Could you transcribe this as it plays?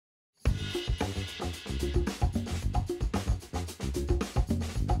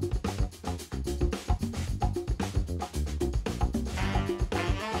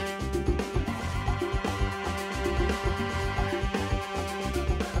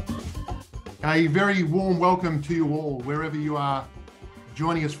A very warm welcome to you all, wherever you are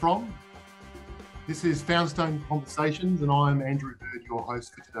joining us from. This is Foundstone Conversations, and I'm Andrew Bird, your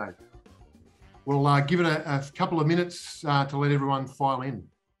host for today. We'll give it a couple of minutes to let everyone file in.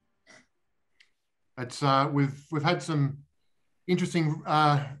 It's we've had some interesting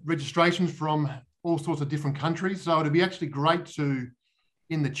registrations from all sorts of different countries, so it'd be actually great to,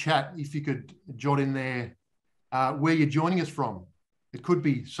 in the chat, if you could jot in there where you're joining us from. It could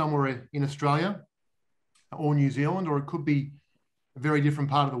be somewhere in Australia or New Zealand, or it could be a very different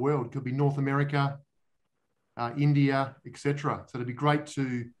part of the world. It could be North America, India, etc. So it'd be great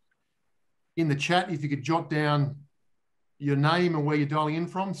to, in the chat, if you could jot down your name and where you're dialing in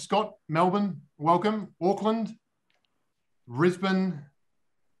from. Scott, Melbourne, welcome. Auckland, Brisbane,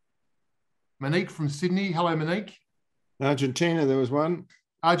 Monique from Sydney. Hello, Monique. Argentina, there was one.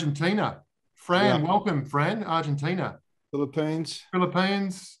 Argentina. Fran, welcome, Fran, Argentina.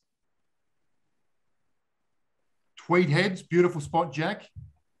 Philippines. Tweed Heads, beautiful spot, Jack.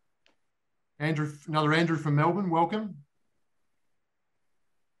 Andrew, another Andrew from Melbourne, welcome.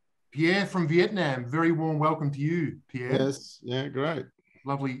 Pierre from Vietnam, very warm welcome to you, Pierre. Yes, yeah, great.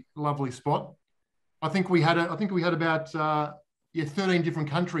 Lovely spot. I think we had about 13 different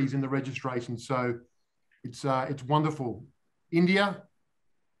countries in the registration, so it's wonderful. India,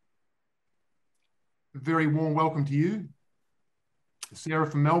 very warm welcome to you. Sarah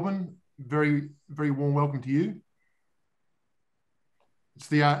from Melbourne, very warm welcome to you. It's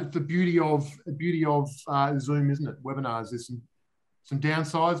the beauty of Zoom, isn't it? Webinars. There's some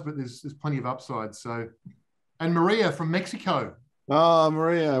downsides, but there's plenty of upsides. So, and Maria from Mexico. Oh,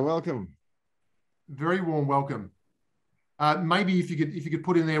 Maria, welcome. Very warm welcome. Maybe if you could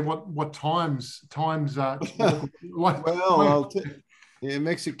put in there what times. Yeah,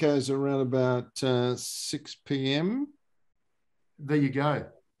 Mexico's around about 6 p.m. There you go.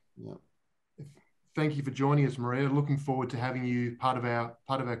 Yeah. Thank you for joining us, Maria. Looking forward to having you part of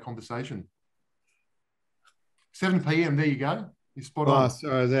our conversation. 7 p.m. There you go. You're spot on. Oh,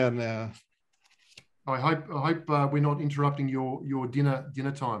 sorry, there now. I hope we're not interrupting your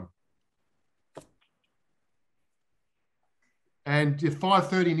dinner time. And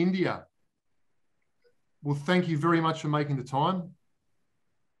 5:30 in India. Well, thank you very much for making the time.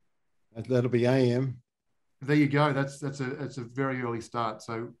 That'll be AM. There you go. That's a very early start.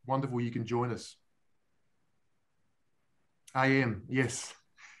 So wonderful you can join us. AM, yes.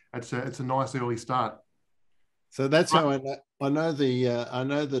 It's a nice early start. So that's how I know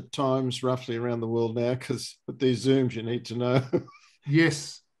the times roughly around the world now, because with these Zooms you need to know.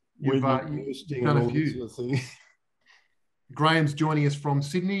 Yes, you've done a few. Sort of thing. Graham's joining us from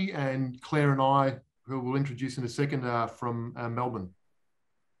Sydney, and Claire and I, who we'll introduce in a second, are from Melbourne.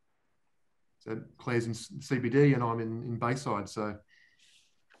 So Claire's in CBD and I'm in Bayside. So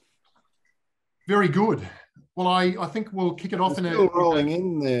very good. Well, I think we'll kick it off. Still rolling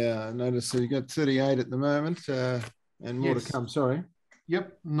in there. I notice you've got 38 at the moment and more to come. Sorry.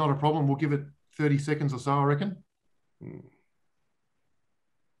 Yep, not a problem. We'll give it 30 seconds or so, I reckon.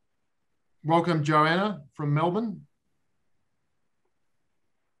 Welcome, Joanna from Melbourne.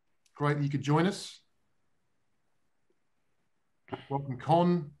 Great that you could join us. Welcome,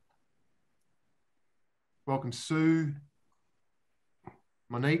 Con. Welcome, Sue,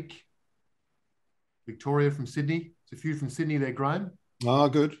 Monique, Victoria from Sydney. It's a few from Sydney there, Graham. Oh,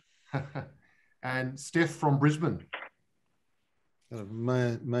 good. And Steph from Brisbane.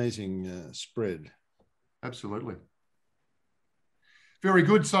 Amazing spread. Absolutely. Very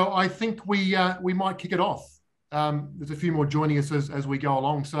good. So I think we might kick it off. There's a few more joining us as we go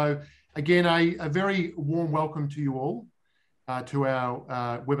along. So again, a very warm welcome to you all to our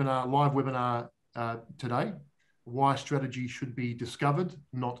live webinar today, why strategy should be discovered,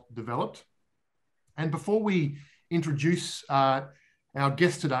 not developed. And before we introduce our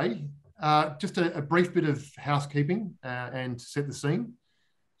guest today, just a brief bit of housekeeping and to set the scene.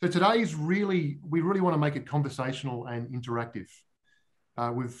 So today's we really want to make it conversational and interactive.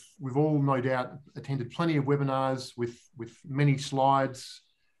 We've all no doubt attended plenty of webinars with many slides.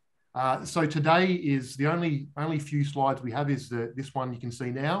 So today is the only few slides we have is this one you can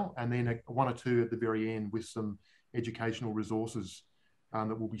see now, and then one or two at the very end with some educational resources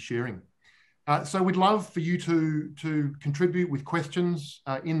that we'll be sharing. So we'd love for you to contribute with questions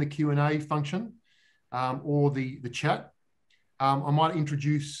in the Q&A function or the chat. I might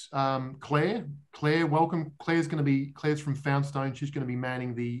introduce Claire. Claire, welcome. Claire's from Foundstone. She's going to be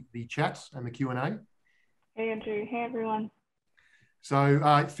manning the chats and the Q&A. Hey, Andrew. Hey, everyone.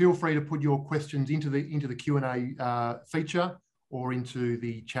 So feel free to put your questions into the Q&A feature or into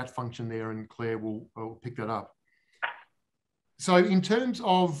the chat function there, and Claire will pick that up. So in terms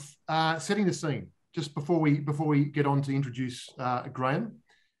of setting the scene, just before we get on to introduce Graham,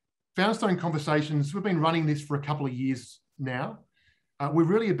 Foundstone Conversations, we've been running this for a couple of years now. We're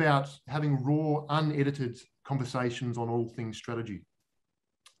really about having raw, unedited conversations on all things strategy.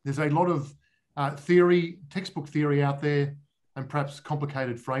 There's a lot of textbook theory out there, and perhaps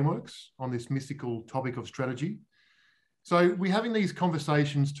complicated frameworks on this mystical topic of strategy. So we're having these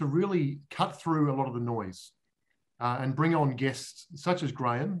conversations to really cut through a lot of the noise and bring on guests such as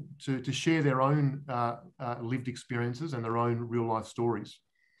Graham to share their own lived experiences and their own real life stories.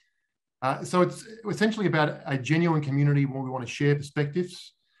 So it's essentially about a genuine community where we want to share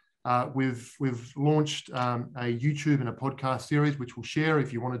perspectives. We've launched a YouTube and a podcast series, which we'll share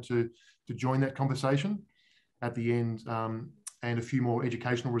if you wanted to join that conversation at the end, and a few more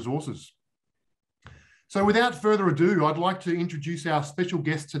educational resources. So without further ado, I'd like to introduce our special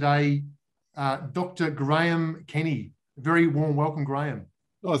guest today, Dr. Graham Kenny. Very warm welcome, Graham.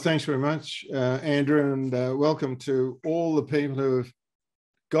 Oh, thanks very much, Andrew, and welcome to all the people who have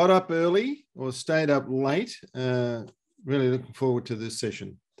got up early or stayed up late. Really looking forward to this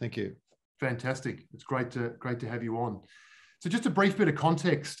session. Thank you. Fantastic. It's great to have you on. So just a brief bit of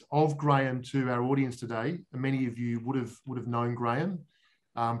context of Graham to our audience today. Many of you would have known Graham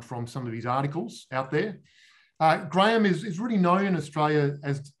from some of his articles out there. Graham is really known in Australia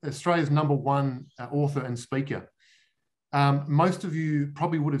as Australia's #1 author and speaker. Most of you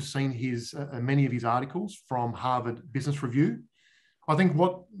probably would have seen many of his articles from Harvard Business Review. I think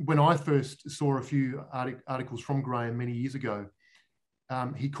when I first saw a few articles from Graham many years ago,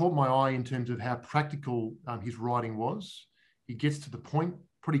 he caught my eye in terms of how practical his writing was. He gets to the point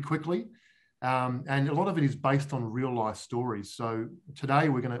pretty quickly, and a lot of it is based on real life stories. So today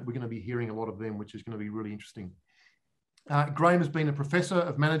we're going to be hearing a lot of them, which is going to be really interesting. Graham has been a professor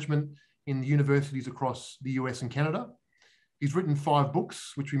of management in the universities across the US and Canada. He's written 5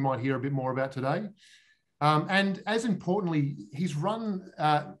 books, which we might hear a bit more about today. And as importantly, he's run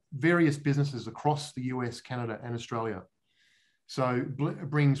various businesses across the US, Canada, and Australia. So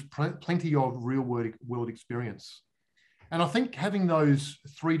brings plenty of real world experience. And I think having those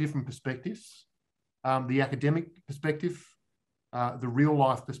 3 different perspectives, the academic perspective, the real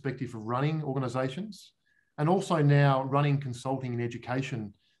life perspective of running organizations, and also now running consulting and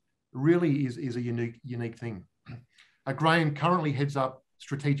education really is a unique thing. Graham currently heads up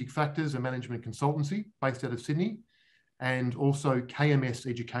Strategic Factors, a management consultancy based out of Sydney, and also KMS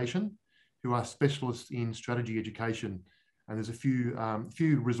Education, who are specialists in strategy education. And there's a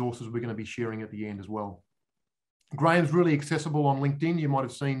few resources we're going to be sharing at the end as well. Graham's really accessible on LinkedIn. You might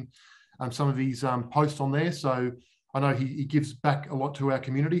have seen some of his posts on there. So I know he gives back a lot to our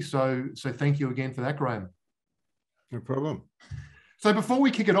community. So thank you again for that, Graham. No problem. So before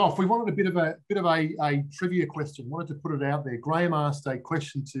we kick it off, we wanted a bit of a trivia question. Wanted to put it out there. Graham asked a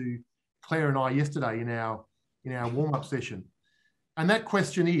question to Claire and I yesterday in our warm-up session. And that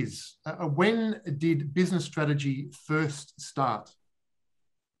question is, when did business strategy first start?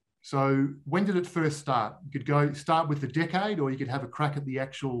 So when did it first start? You could start with the decade, or you could have a crack at the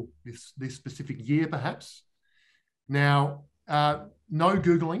actual, this specific year perhaps. Now, no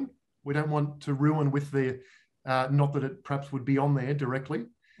Googling. We don't want to ruin with the, not that it perhaps would be on there directly,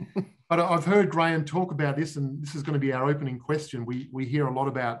 but I've heard Graham talk about this, and this is going to be our opening question. We hear a lot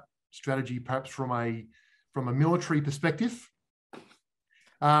about strategy perhaps from a military perspective.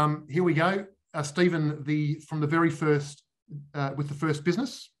 Here we go. Stephen, from the very first, with the first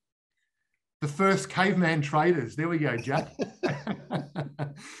business, the first caveman traders. There we go, Jack. I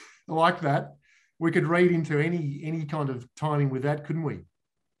like that. We could read into any kind of timing with that, couldn't we?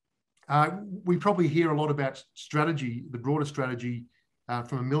 We probably hear a lot about strategy, the broader strategy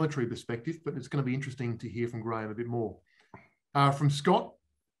from a military perspective, but it's going to be interesting to hear from Graham a bit more. From Scott,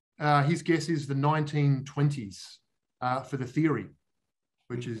 his guess is the 1920s for the theory,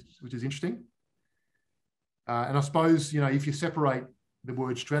 which is interesting. And I suppose, if you separate the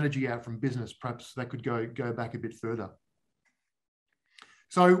word strategy out from business, perhaps that could go back a bit further.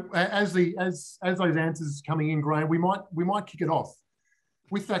 So as those answers coming in, Graham, we might kick it off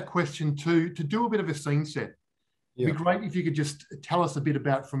with that question to do a bit of a scene set. Yeah. It'd be great if you could just tell us a bit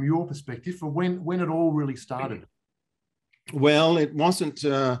about, from your perspective, for when it all really started. Well, it wasn't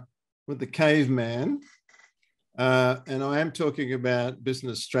with the caveman. And I am talking about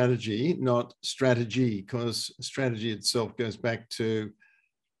business strategy, not strategy, because strategy itself goes back to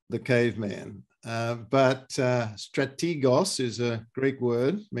the caveman. But strategos is a Greek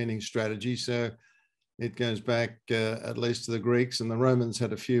word meaning strategy. So it goes back at least to the Greeks, and the Romans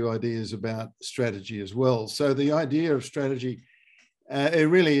had a few ideas about strategy as well. So the idea of strategy, it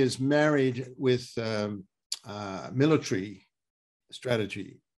really is married with military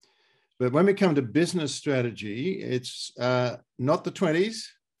strategy. But when we come to business strategy, it's not the 20s,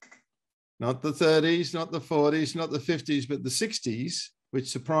 not the 30s, not the 40s, not the 50s, but the 60s, which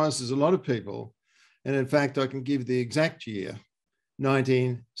surprises a lot of people. And in fact, I can give the exact year,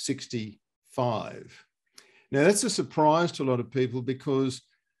 1965. Now, that's a surprise to a lot of people because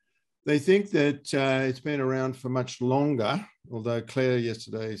they think that it's been around for much longer, although Claire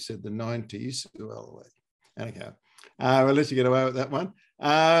yesterday said the 90s. Well, anyhow, we'll let you get away with that one.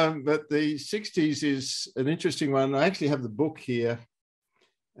 But the 60s is an interesting one. I actually have the book here,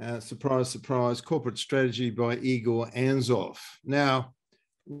 surprise, surprise, Corporate Strategy by Igor Anzov. Now,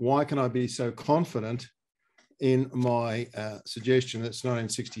 why can I be so confident in my suggestion that it's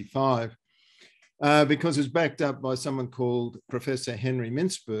 1965? Because it's backed up by someone called Professor Henry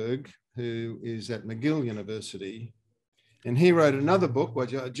Mintzberg, who is at McGill University. And he wrote another book,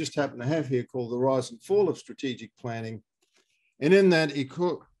 which I just happen to have here, called The Rise and Fall of Strategic Planning. And in that, he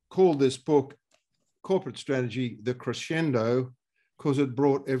called this book, Corporate Strategy, the Crescendo, because it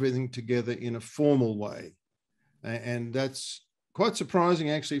brought everything together in a formal way. And that's quite surprising,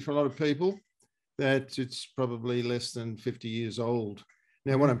 actually, for a lot of people, that it's probably less than 50 years old.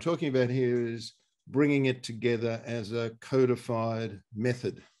 Now, what I'm talking about here is bringing it together as a codified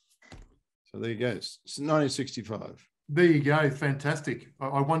method. So there you go. It's 1965. There you go. Fantastic.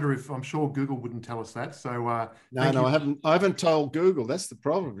 I wonder if, I'm sure Google wouldn't tell us that. So no, I haven't told Google. That's the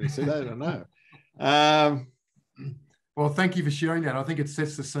problem. You see, they don't know. Well, thank you for sharing that. I think it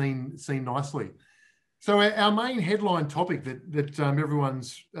sets the scene nicely. So our main headline topic that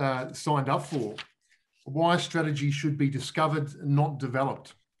everyone's signed up for, why strategy should be discovered, not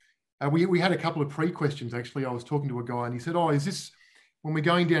developed. We had a couple of pre-questions, actually. I was talking to a guy and he said, is this, when we're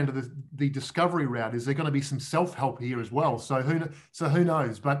going down to the discovery route, is there going to be some self-help here as well? So who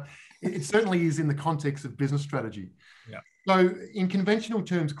knows? But it certainly is in the context of business strategy. Yeah. So in conventional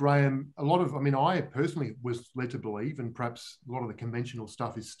terms, Graham, I personally was led to believe, and perhaps a lot of the conventional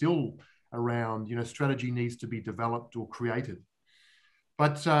stuff is still around, strategy needs to be developed or created.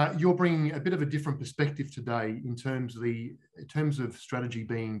 But you're bringing a bit of a different perspective today in terms of strategy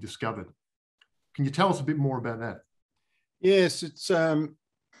being discovered. Can you tell us a bit more about that? Yes, it's when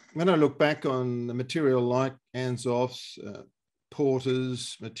I look back on the material like Anzov's,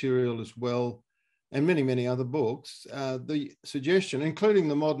 Porter's material as well, and many, many other books, the suggestion, including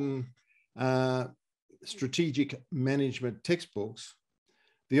the modern strategic management textbooks,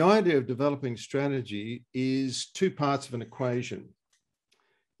 the idea of developing strategy is two parts of an equation.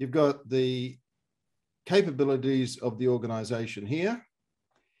 You've got the capabilities of the organization here.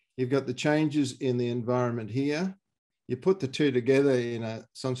 You've got the changes in the environment here. You put the two together in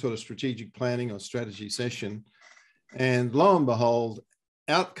some sort of strategic planning or strategy session, and lo and behold,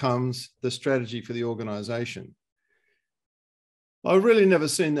 out comes the strategy for the organization. I've really never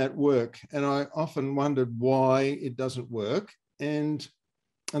seen that work, and I often wondered why it doesn't work. And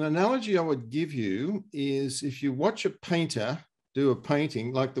an analogy I would give you is if you watch a painter do a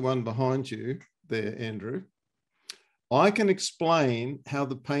painting like the one behind you there, Andrew, I can explain how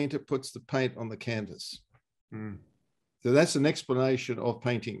the painter puts the paint on the canvas. So that's an explanation of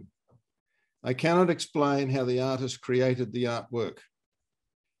painting. I cannot explain how the artist created the artwork.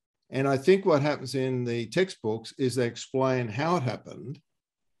 And I think what happens in the textbooks is they explain how it happened,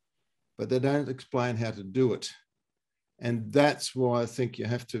 but they don't explain how to do it. And that's why I think you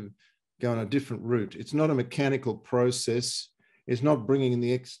have to go on a different route. It's not a mechanical process. It's not bringing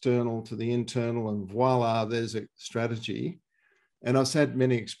the external to the internal and voila, there's a strategy. And I've had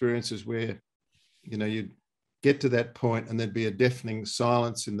many experiences where, you'd get to that point and there'd be a deafening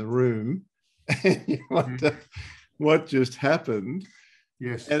silence in the room and you wonder what just happened.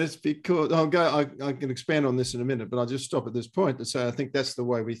 Yes. And it's because, I can expand on this in a minute, but I'll just stop at this point to say I think that's the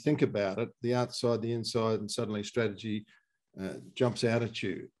way we think about it, the outside, the inside, and suddenly strategy jumps out at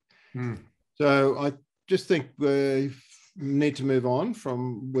you. So I just think we need to move on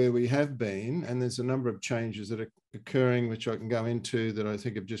from where we have been, and there's a number of changes that are occurring, which I can go into, that I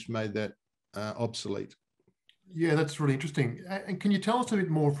think have just made that obsolete. Yeah, that's really interesting. And can you tell us a bit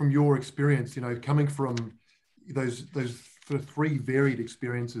more from your experience, coming from those sort of three varied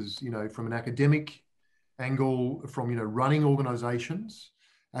experiences, from an academic angle, from, running organizations,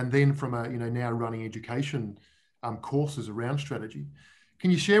 and then from a, now running education courses around strategy. Can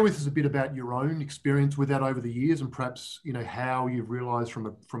you share with us a bit about your own experience with that over the years, and perhaps how you've realised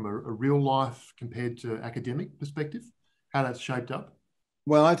from a real life compared to academic perspective, how that's shaped up?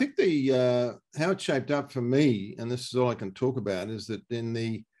 Well, I think how it shaped up for me, and this is all I can talk about, is that in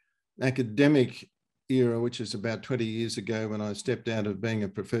the academic era, which is about 20 years ago, when I stepped out of being a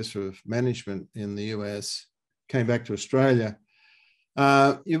professor of management in the US, came back to Australia,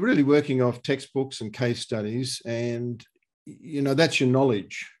 you're really working off textbooks and case studies, and that's your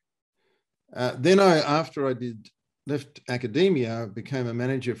knowledge. Then after I left academia, I became a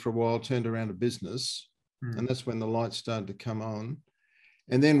manager for a while, turned around a business, and that's when the lights started to come on.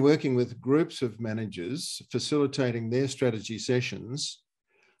 And then working with groups of managers, facilitating their strategy sessions,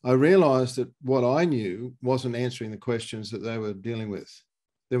 I realized that what I knew wasn't answering the questions that they were dealing with.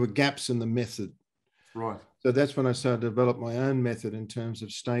 There were gaps in the method. Right. So that's when I started to develop my own method in terms of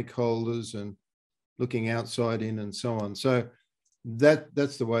stakeholders and looking outside in and so on. So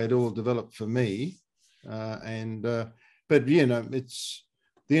that's the way it all developed for me. But it's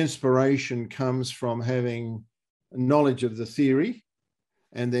the inspiration comes from having knowledge of the theory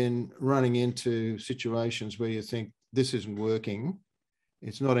and then running into situations where you think this isn't working.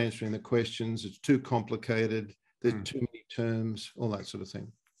 It's not answering the questions. It's too complicated. There's too many terms, all that sort of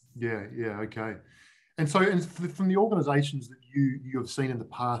thing. Yeah. Okay. And so, from the organisations that you have seen in the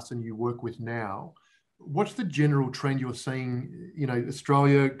past and you work with now, what's the general trend you're seeing,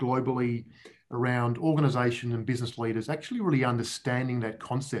 Australia, globally, around organisation and business leaders actually really understanding that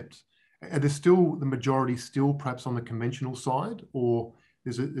concept? Are there still the majority still perhaps on the conventional side, or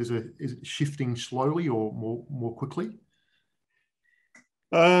is it shifting slowly or more quickly?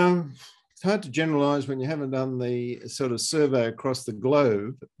 It's hard to generalise when you haven't done the sort of survey across the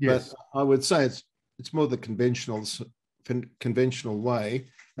globe. Yes. But I would say it's more the conventional way.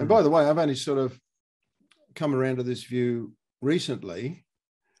 And by the way, I've only sort of come around to this view recently,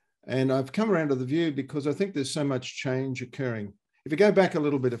 and I've come around to the view because I think there's so much change occurring. If you go back a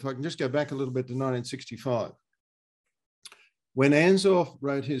little bit, if I can just go back a little bit to 1965, when Anzoff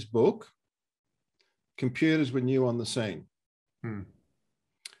wrote his book, computers were new on the scene.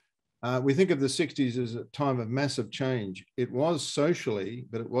 We think of the 60s as a time of massive change. It was socially,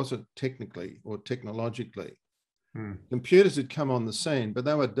 but it wasn't technically or technologically. Computers had come on the scene, but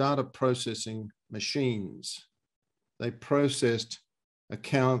they were data processing machines. They processed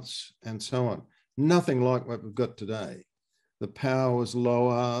accounts and so on. Nothing like what we've got today. The power was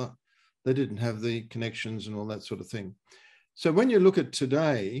lower. They didn't have the connections and all that sort of thing. So when you look at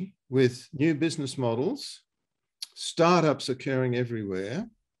today with new business models, startups occurring everywhere,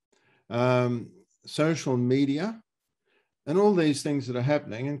 social media, and all these things that are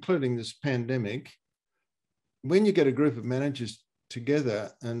happening, including this pandemic, when you get a group of managers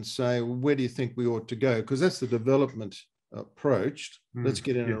together and say, well, where do you think we ought to go? Because that's the development approach. Let's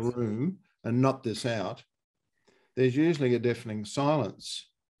get in a room and knot this out. There's usually a deafening silence.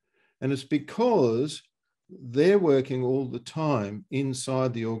 And it's because they're working all the time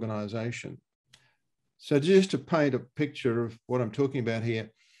inside the organization. So just to paint a picture of what I'm talking about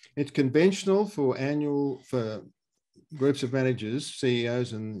here, it's conventional for groups of managers,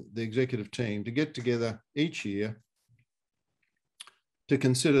 CEOs and the executive team to get together each year to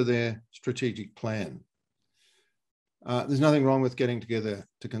consider their strategic plan. There's nothing wrong with getting together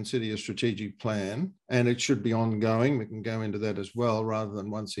to consider your strategic plan, and it should be ongoing. We can go into that as well, rather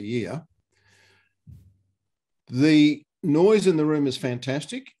than once a year. The noise in the room is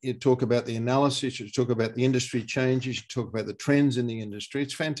fantastic. You talk about the analysis, you talk about the industry changes, you talk about the trends in the industry.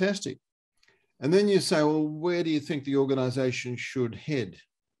 It's fantastic. And then you say, well, where do you think the organization should head?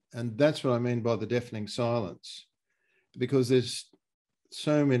 And that's what I mean by the deafening silence, because there's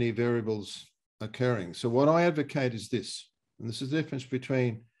so many variables occurring. So what I advocate is this, and this is the difference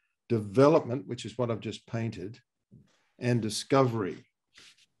between development, which is what I've just painted, and discovery.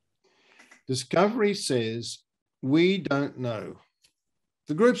 Discovery says, we don't know.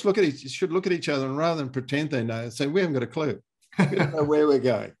 The groups should look at each other, and rather than pretend they know, say, we haven't got a clue. We don't know where we're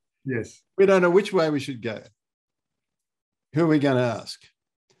going. Yes. We don't know which way we should go. Who are we going to ask?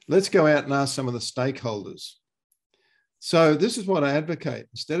 Let's go out and ask some of the stakeholders. So this is what I advocate.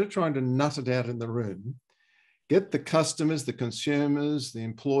 Instead of trying to nut it out in the room, get the customers, the consumers, the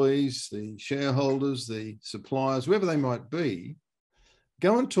employees, the shareholders, the suppliers, whoever they might be,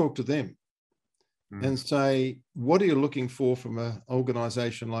 go and talk to them and say, what are you looking for from an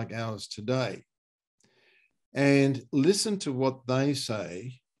organization like ours today? And listen to what they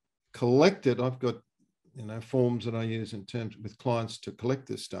say, collect it. I've got, forms that I use in terms with clients to collect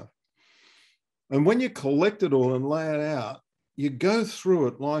this stuff. And when you collect it all and lay it out, you go through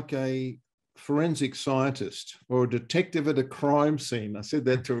it like a forensic scientist or a detective at a crime scene. I said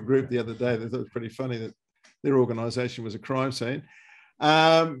that to a group the other day. They thought it was pretty funny that their organization was a crime scene.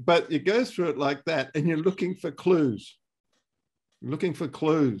 But you go through it like that and you're looking for clues.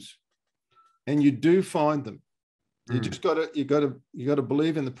 And you do find them. You just got to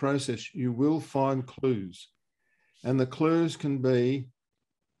believe in the process. You will find clues. And the clues can be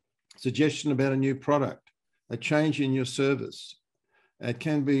suggestion about a new product, a change in your service. It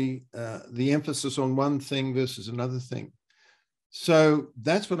can be the emphasis on one thing versus another thing. So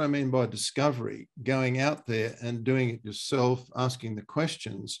that's what I mean by discovery, going out there and doing it yourself, asking the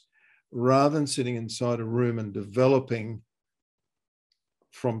questions, rather than sitting inside a room and developing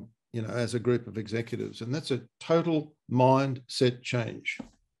from, as a group of executives. And that's a total mindset change.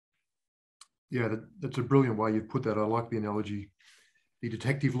 Yeah, that's a brilliant way you put that. I like the analogy, the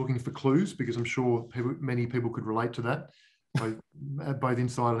detective looking for clues, because I'm sure many people could relate to that, both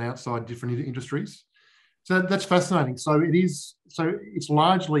inside and outside different industries. So that's fascinating. So it's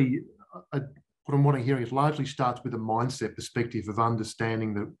largely, what I'm wanting hearing, it largely starts with a mindset perspective of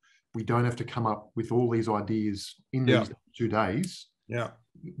understanding that we don't have to come up with all these ideas in these 2 days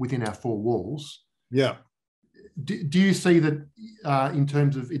within our 4 walls. Yeah. Do you see that in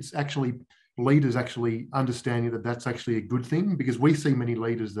terms of it's actually leaders actually understanding that that's actually a good thing? Because we see many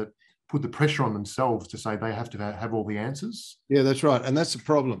leaders that put the pressure on themselves to say they have to have all the answers. Yeah, that's right. And that's the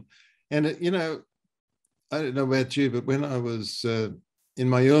problem. And, I don't know about you, but when I was in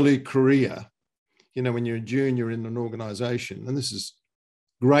my early career, when you're a junior in an organization, and this is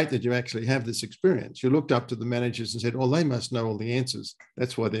great that you actually have this experience, you looked up to the managers and said, oh, they must know all the answers.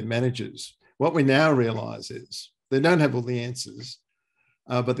 That's why they're managers. What we now realize is they don't have all the answers,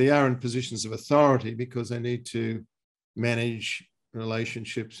 but they are in positions of authority because they need to manage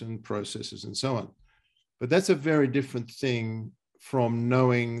relationships and processes and so on. But that's a very different thing from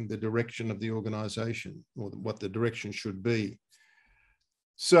knowing the direction of the organization or what the direction should be.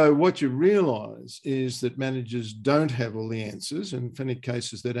 So what you realize is that managers don't have all the answers, and in many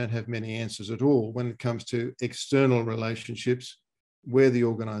cases, they don't have many answers at all when it comes to external relationships, where the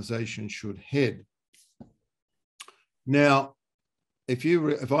organization should head. Now,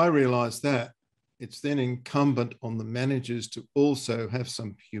 if I realize that, it's then incumbent on the managers to also have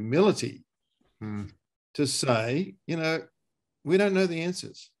some humility to say, we don't know the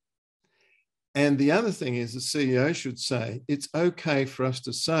answers. And the other thing is the CEO should say, it's okay for us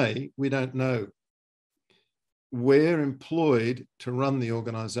to say we don't know. We're employed to run the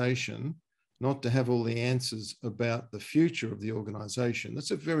organization, not to have all the answers about the future of the organization.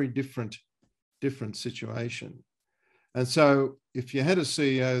 That's a very different situation. And so if you had a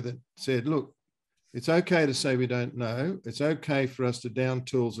CEO that said, look, it's okay to say we don't know, it's okay for us to down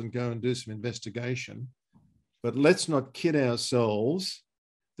tools and go and do some investigation, but let's not kid ourselves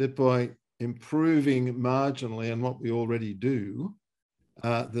that by improving marginally on what we already do,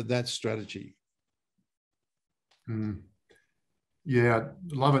 that's strategy. Yeah,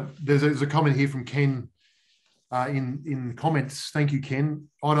 love it. There's a comment here from Ken in comments. Thank you, Ken.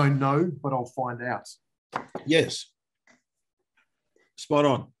 I don't know, but I'll find out. Yes. Spot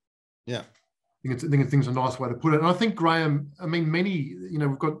on. Yeah. I think it's a nice way to put it. And I think, Graham, many,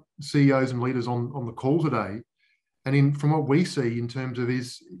 we've got CEOs and leaders on the call today. And from what we see in terms of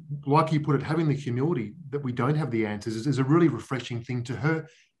is, like you put it, having the humility that we don't have the answers is a really refreshing thing to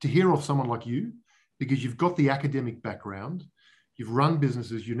hear off someone like you, because you've got the academic background, you've run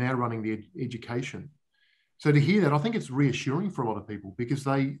businesses, you're now running the education. So to hear that, I think it's reassuring for a lot of people, because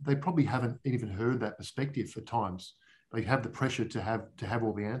they probably haven't even heard that perspective at times. They have the pressure to have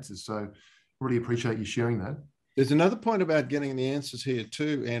all the answers. So really appreciate you sharing that. There's another point about getting the answers here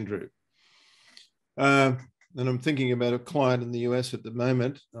too, Andrew. And I'm thinking about a client in the US at the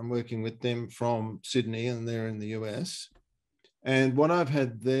moment. I'm working with them from Sydney and they're in the US. And what I've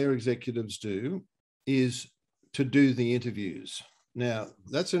had their executives do is to do the interviews. Now,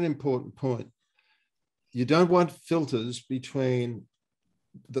 that's an important point. You don't want filters between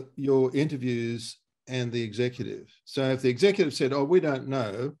your interviews and the executive. So if the executive said, oh, we don't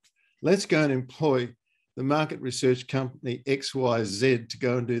know, let's go and employ the market research company XYZ to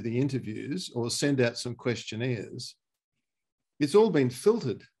go and do the interviews or send out some questionnaires, it's all been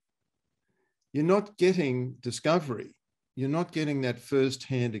filtered. You're not getting discovery. You're not getting that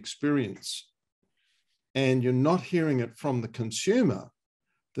first-hand experience. And you're not hearing it from the consumer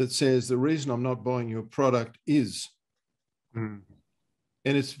that says, the reason I'm not buying your product is. And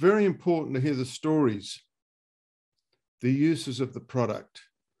it's very important to hear the stories, the uses of the product,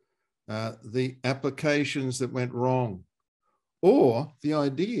 the applications that went wrong, or the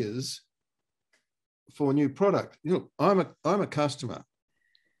ideas for a new product. I'm a customer.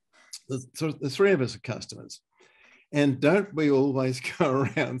 the three of us are customers. And don't we always go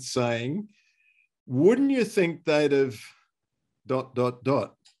around saying, wouldn't you think they'd have ...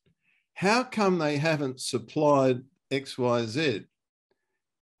 How come they haven't supplied XYZ?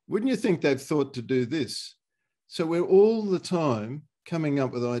 Wouldn't you think they've thought to do this? So we're all the time coming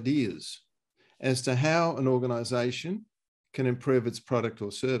up with ideas as to how an organization can improve its product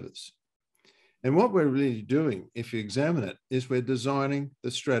or service. And what we're really doing, if you examine it, is we're designing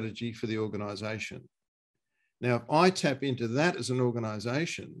the strategy for the organization. Now, if I tap into that as an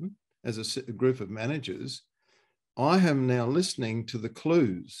organization, as a group of managers, I am now listening to the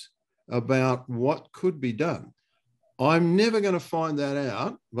clues about what could be done. I'm never going to find that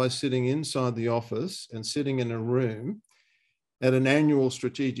out by sitting inside the office and sitting in a room at an annual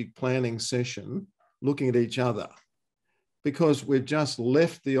strategic planning session, looking at each other, because we've just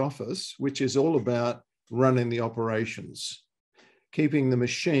left the office, which is all about running the operations, keeping the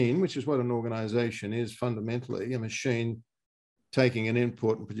machine, which is what an organization is fundamentally, a machine taking an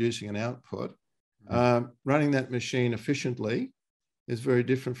input and producing an output. Running that machine efficiently is very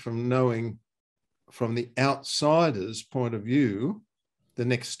different from knowing from the outsider's point of view the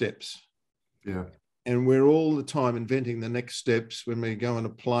next steps. Yeah. And we're all the time inventing the next steps. When we go on a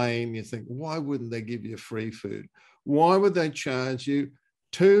plane, you think, why wouldn't they give you free food? Why would they charge you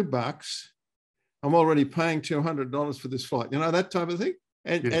 $2? I'm already paying $200 for this flight. You know, that type of thing.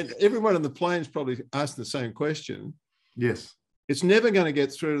 And, yes. and everyone in the plane's probably asked the same question. Yes. It's never going to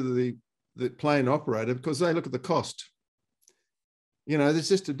get through to the plane operator because they look at the cost. You know, there's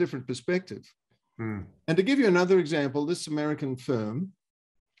just a different perspective. And to give you another example, this American firm,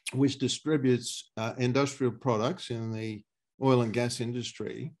 which distributes industrial products in the oil and gas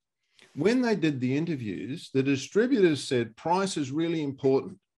industry, when they did the interviews, the distributors said price is really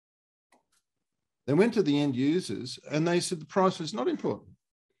important. They went to the end users and they said the price is not important.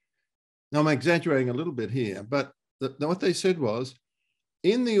 Now, I'm exaggerating a little bit here, but what they said was,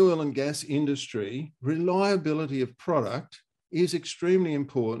 in the oil and gas industry, reliability of product is extremely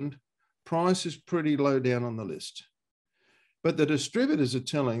important. Price is pretty low down on the list. But the distributors are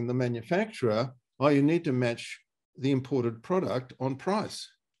telling the manufacturer, oh, you need to match the imported product on price.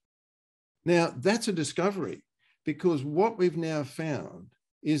 Now, that's a discovery, because what we've now found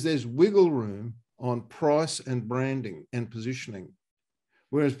is there's wiggle room on price and branding and positioning.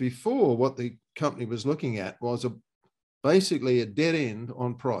 Whereas before, what the company was looking at was basically a dead end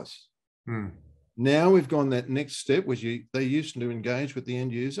on price. Now we've gone that next step, which they used to engage with the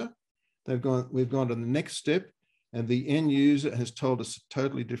end user. We've gone to the next step, and the end user has told us a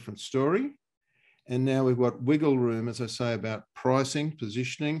totally different story. And now we've got wiggle room, as I say, about pricing,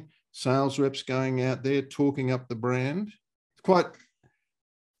 positioning, sales reps going out there, talking up the brand. It's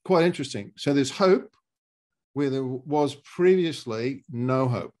quite interesting. So there's hope where there was previously no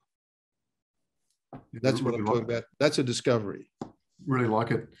hope. That's what I'm talking about. That's a discovery. Really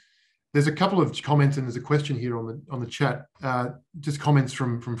like it. There's a couple of comments and there's a question here on the chat. Just comments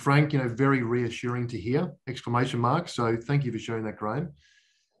from Frank. You know, very reassuring to hear! ! So thank you for sharing that, Graham.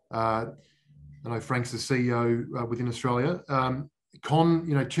 I know Frank's the CEO within Australia.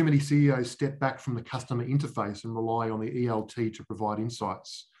 You know, too many CEOs step back from the customer interface and rely on the ELT to provide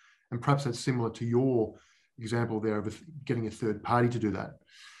insights. And perhaps that's similar to your example there of getting a third party to do that.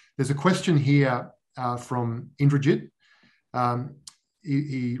 There's a question here from Indrajit.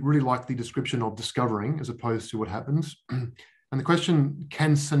 He really liked the description of discovering as opposed to what happens. And the question,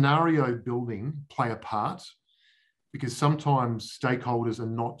 can scenario building play a part? Because sometimes stakeholders are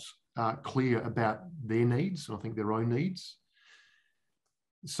not clear about their needs, and I think their own needs.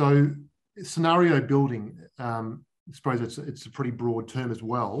 So scenario building, I suppose it's a pretty broad term as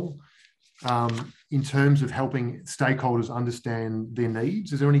well, in terms of helping stakeholders understand their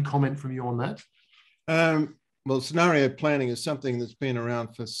needs. Is there any comment from you on that? Well, scenario planning is something that's been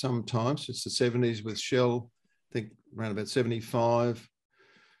around for some time, since the 70s with Shell, I think around about 75.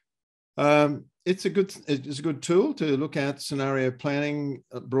 It's a good tool to look at scenario planning,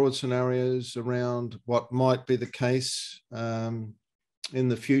 broad scenarios around what might be the case in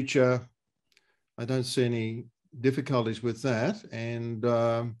the future. I don't see any difficulties with that. And,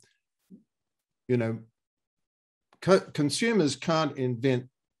 you know, consumers can't invent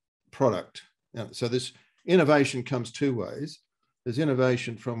product. So this innovation comes two ways. There's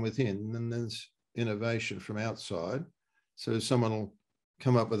innovation from within, and there's innovation from outside. So someone will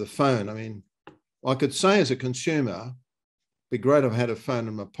come up with a phone. I mean, I could say as a consumer, it'd be great if I had a phone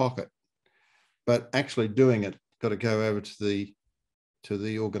in my pocket, but actually doing it, got to go over to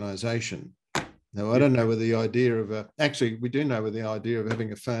the organization. Now, I don't know where the idea of actually, we do know where the idea of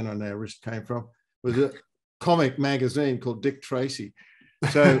having a phone on our wrist came from. It was a comic magazine called Dick Tracy.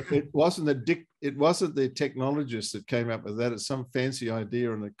 So it wasn't the technologist that came up with that. It's some fancy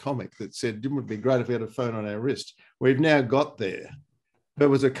idea in a comic that said, it would be great if we had a phone on our wrist. We've now got there. There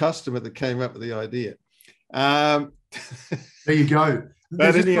was a customer that came up with the idea. There you go.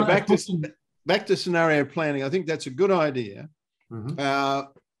 But anyway, back to scenario planning. I think that's a good idea. Mm-hmm.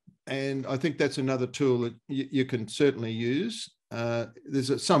 And I think that's another tool that you can certainly use.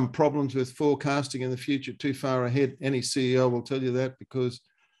 There's some problems with forecasting in the future too far ahead. Any CEO will tell you that, because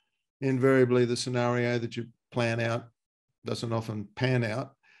invariably the scenario that you plan out doesn't often pan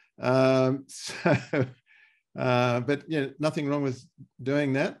out. But yeah, nothing wrong with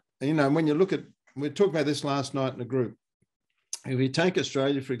doing that. You know, when you look at, we talked about this last night in a group. If you take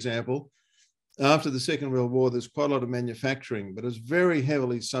Australia, for example, after the Second World War, there's quite a lot of manufacturing, but it's very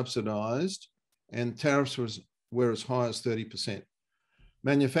heavily subsidised, and tariffs were as high as 30%.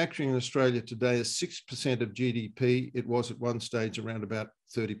 Manufacturing in Australia today is 6% of GDP. It was at one stage around about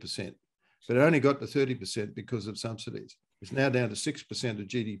 30%, but it only got to 30% because of subsidies. It's now down to 6% of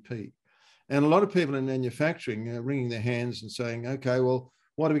GDP. And a lot of people in manufacturing are wringing their hands and saying, okay, well,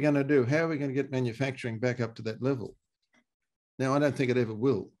 what are we going to do? How are we going to get manufacturing back up to that level? Now, I don't think it ever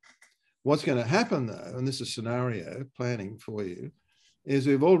will. What's going to happen, though, and this is scenario planning for you, is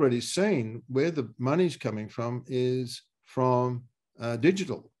we've already seen where the money's coming from is from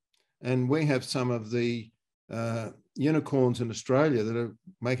digital. And we have some of the unicorns in Australia that are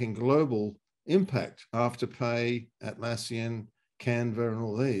making global impact. Afterpay, Atlassian, Canva, and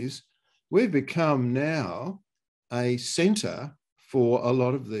all these. We've become now a centre for a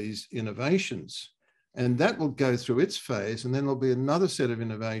lot of these innovations. And that will go through its phase, and then there'll be another set of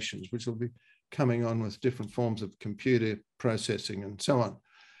innovations which will be coming on with different forms of computer processing and so on.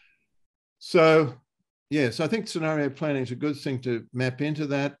 So, yes, I think scenario planning is a good thing to map into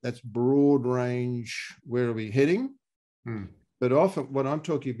that. That's broad range, where are we heading? But often what I'm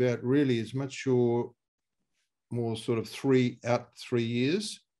talking about really is much more sort of 3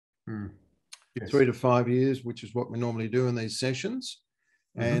 years, Yes. 3 to 5 years, which is what we normally do in these sessions.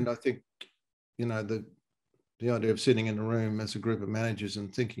 And I think, you know, the idea of sitting in a room as a group of managers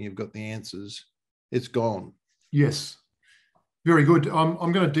and thinking you've got the answers, it's gone. Yes. Very good.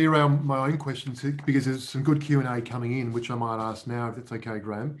 I'm going to derail my own questions because there's some good Q&A coming in, which I might ask now, if it's okay,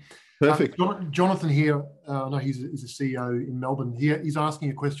 Graham. Perfect. Jonathan here, I know he's a CEO in Melbourne. He's asking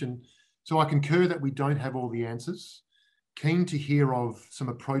a question. So I concur that we don't have all the answers. Keen to hear of some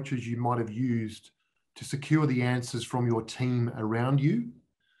approaches you might have used to secure the answers from your team around you.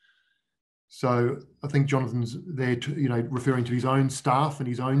 So I think Jonathan's there, referring to his own staff and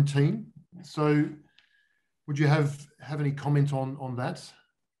his own team. So would you have any comment on that?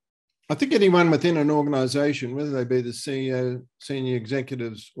 I think anyone within an organisation, whether they be the CEO, senior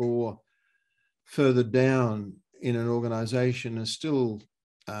executives, or further down in an organisation, is still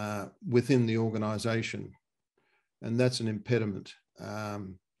within the organisation. And that's an impediment,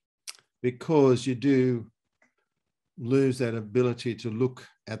 because you do lose that ability to look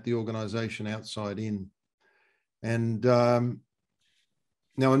at the organisation outside in. And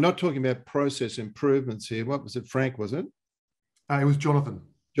now I'm not talking about process improvements here. What was it, Frank, was it? It was Jonathan.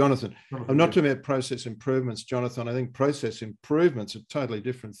 Jonathan. I'm not talking about process improvements, Jonathan. I think process improvements are a totally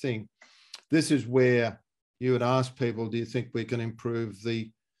different thing. This is where you would ask people, do you think we can improve the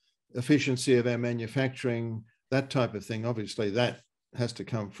efficiency of our manufacturing, that type of thing? Obviously, that has to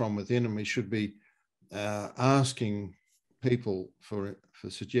come from within, and we should be asking people for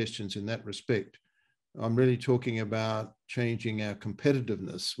suggestions in that respect. I'm really talking about changing our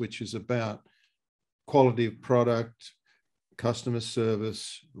competitiveness, which is about quality of product, customer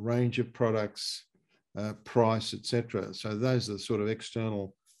service, range of products, price, etc. So those are the sort of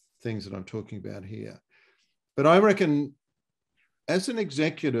external things that I'm talking about here. But I reckon as an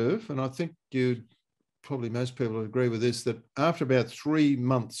executive, and I think probably most people would agree with this, that after about 3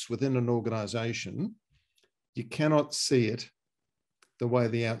 months within an organisation, you cannot see it the way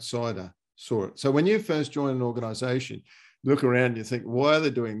the outsider saw it. So when you first join an organisation, look around, you think, why are they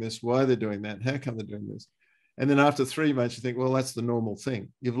doing this? Why are they doing that? How come they're doing this? And then after 3 months, you think, well, that's the normal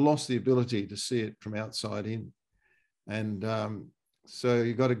thing. You've lost the ability to see it from outside in. And so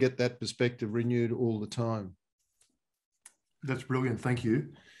you've got to get that perspective renewed all the time. That's brilliant. Thank you.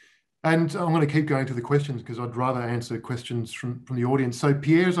 And I'm going to keep going to the questions because I'd rather answer questions from the audience. So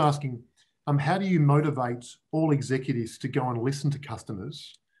Pierre's asking, how do you motivate all executives to go and listen to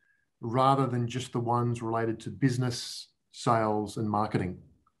customers rather than just the ones related to business, sales, and marketing?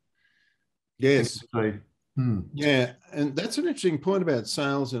 Yes. Yeah, and that's an interesting point about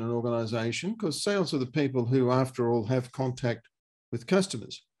sales in an organisation, because sales are the people who, after all, have contact with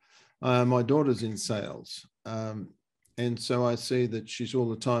customers. My daughter's in sales. And so I see that she's all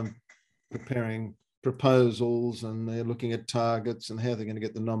the time preparing proposals, and they're looking at targets and how they're going to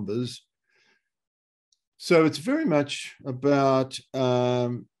get the numbers. So it's very much about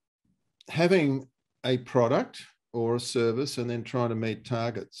having a product or a service and then trying to meet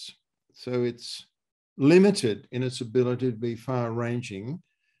targets. So it's limited in its ability to be far-ranging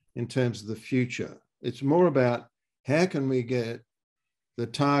in terms of the future. It's more about how can we get the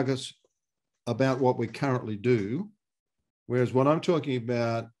targets about what we currently do, whereas what I'm talking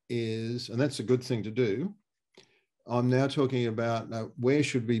about is, and that's a good thing to do, I'm now talking about where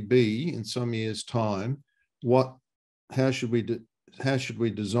should we be in some years' time? How should we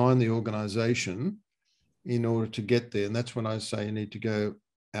design the organization in order to get there? And that's when I say you need to go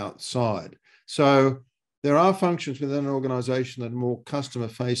outside. So there are functions within an organization that are more customer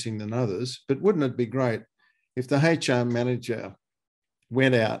facing than others, but wouldn't it be great if the HR manager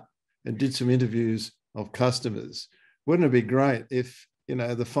went out and did some interviews of customers? Wouldn't it be great if,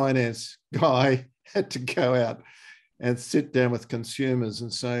 the finance guy had to go out and sit down with consumers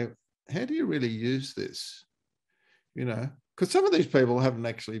and say, how do you really use this? Because some of these people haven't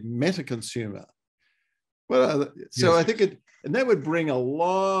actually met a consumer. Well, so yes. I think and that would bring a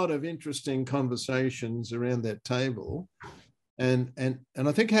lot of interesting conversations around that table. And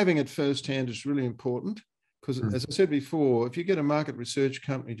I think having it firsthand is really important because, as I said before, if you get a market research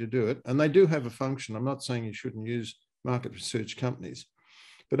company to do it, and they do have a function, I'm not saying you shouldn't use market research companies,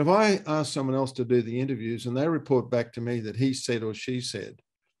 but if I ask someone else to do the interviews and they report back to me that he said or she said,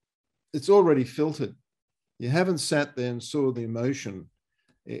 it's already filtered. You haven't sat there and saw the emotion.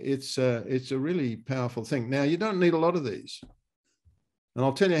 It's a really powerful thing. Now, you don't need a lot of these. And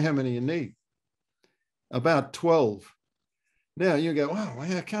I'll tell you how many you need. About 12. Now you go, wow,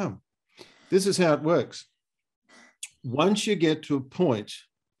 how come? This is how it works. Once you get to a point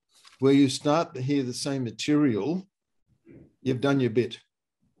where you start to hear the same material, you've done your bit.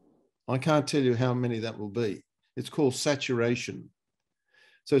 I can't tell you how many that will be. It's called saturation.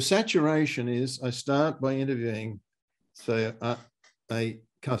 So saturation is I start by interviewing, say, a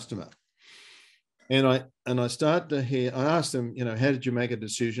customer. And I start to hear, I ask them, how did you make a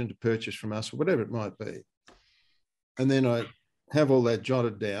decision to purchase from us, or whatever it might be. And then I have all that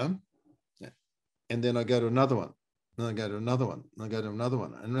jotted down. And then I go to another one. And I go to another one. And I go to another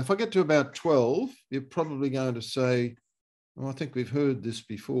one. And if I get to about 12, you're probably going to say, oh, I think we've heard this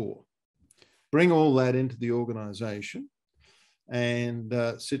before. Bring all that into the organization and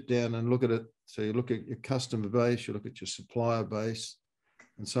sit down and look at it. So you look at your customer base, you look at your supplier base,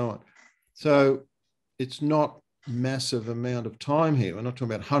 and so on. So it's not massive amount of time here. We're not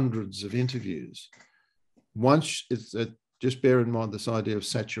talking about hundreds of interviews. Once it's just bear in mind this idea of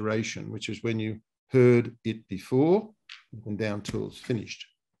saturation, which is when you heard it before and down till it's finished.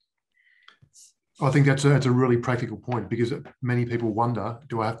 I think that's a really practical point because many people wonder,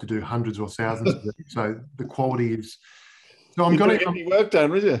 do I have to do hundreds or thousands of them? So the quality is. So I'm going to get work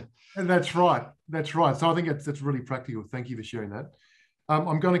done, would you? And that's right. That's right. So I think that's really practical. Thank you for sharing that.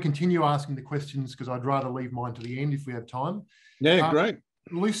 I'm going to continue asking the questions because I'd rather leave mine to the end if we have time. Yeah, great.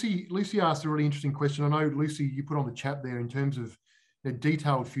 Lucy asked a really interesting question. I know, Lucy, you put on the chat there in terms of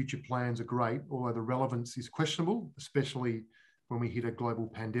detailed future plans are great, although the relevance is questionable, especially when we hit a global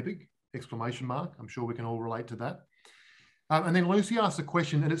pandemic, ! I'm sure we can all relate to that. And then Lucy asked a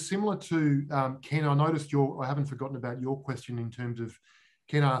question, and it's similar to Ken. I noticed I haven't forgotten about your question in terms of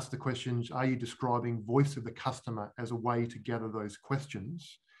Ken asked the questions, are you describing voice of the customer as a way to gather those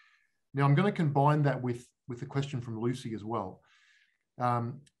questions? Now, I'm going to combine that with the question from Lucy as well.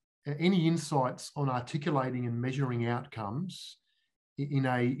 Any insights on articulating and measuring outcomes in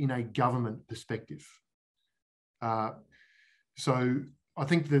a government perspective? So I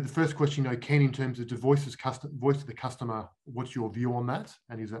think the first question, Ken, in terms of the voice of the customer, what's your view on that?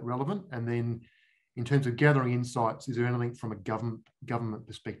 And is that relevant? And then in terms of gathering insights, is there anything from a government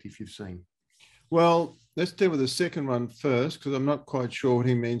perspective you've seen? Well, let's deal with the second one first, because I'm not quite sure what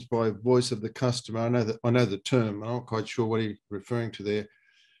he means by voice of the customer. I know the term. I'm not quite sure what he's referring to there.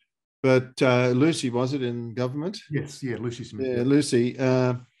 But Lucy, was it in government? Yes, yeah, Lucy Smith. Yeah, Lucy.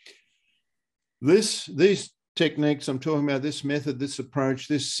 These techniques I'm talking about, this method, this approach,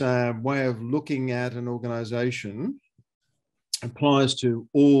 this way of looking at an organization applies to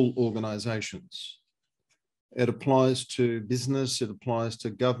all organizations. It applies to business, it applies to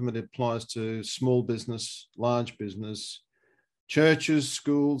government, it applies to small business, large business, churches,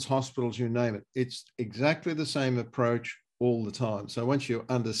 schools, hospitals, you name it. It's exactly the same approach all the time. So once you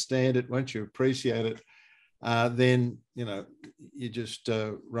understand it, once you appreciate it, then you just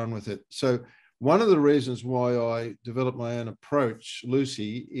run with it. So one of the reasons why I developed my own approach,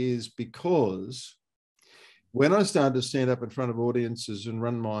 Lucy, is because when I started to stand up in front of audiences and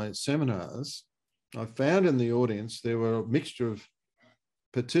run my seminars, I found in the audience there were a mixture of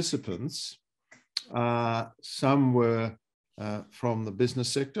participants. Some were from the business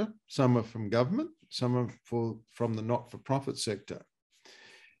sector, some are from government, some are from the not-for-profit sector.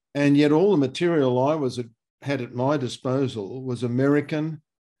 And yet all the material I had at my disposal was American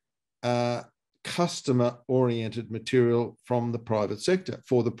customer-oriented material from the private sector,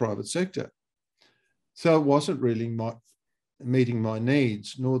 for the private sector. So it wasn't really meeting my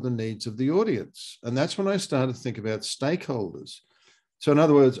needs, nor the needs of the audience. And that's when I started to think about stakeholders. So in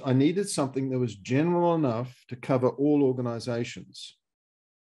other words, I needed something that was general enough to cover all organizations.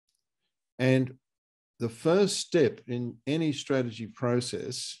 And the first step in any strategy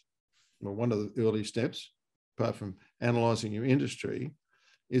process, or one of the early steps, apart from analyzing your industry,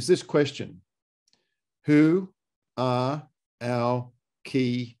 is this question: who are our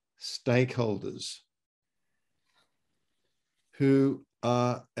key stakeholders? Who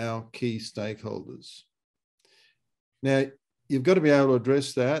are our key stakeholders? Now, you've got to be able to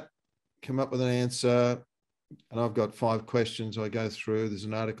address that, come up with an answer. And I've got 5 questions I go through. There's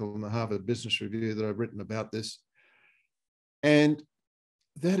an article in the Harvard Business Review that I've written about this. And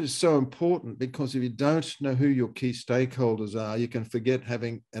that is so important, because if you don't know who your key stakeholders are, you can forget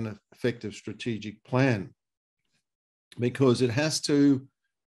having an effective strategic plan, because the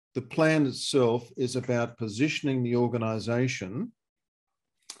plan itself is about positioning the organization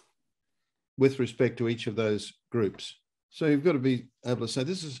with respect to each of those groups. So you've got to be able to say,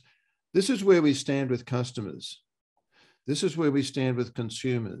 this is where we stand with customers. This is where we stand with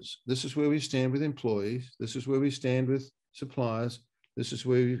consumers. This is where we stand with employees. This is where we stand with suppliers. This is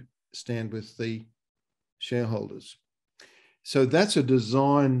where we stand with the shareholders. So that's a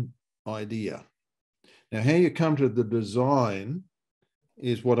design idea. Now, how you come to the design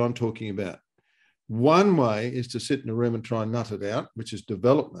is what I'm talking about. One way is to sit in a room and try and nut it out, which is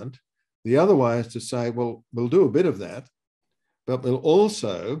development. The other way is to say, well, we'll do a bit of that, but we'll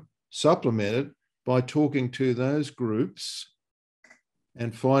also supplement it by talking to those groups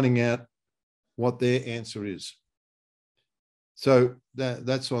and finding out what their answer is. So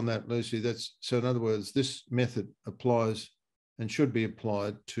that's on that, Lucy. So in other words, this method applies and should be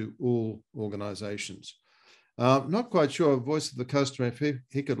applied to all organizations. Not quite sure, voice of the customer, if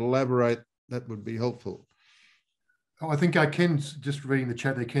he could elaborate, that would be helpful. Oh, I think Ken's just reading the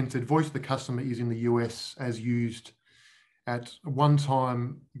chat there. Ken said voice of the customer is in the US as used at one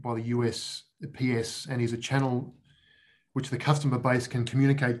time by the US PS and is a channel which the customer base can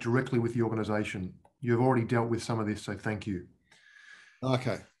communicate directly with the organization. You've already dealt with some of this, so thank you.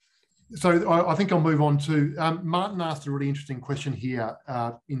 Okay. So I think I'll move on to, Martin asked a really interesting question here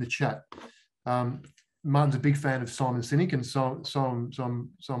in the chat. Martin's a big fan of Simon Sinek, and so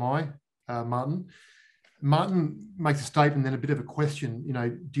am I, Martin. Martin makes a statement, then a bit of a question.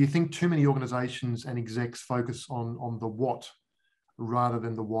 Do you think too many organizations and execs focus on the what rather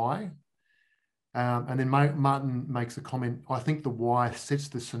than the why? And then Martin makes a comment, I think the why sets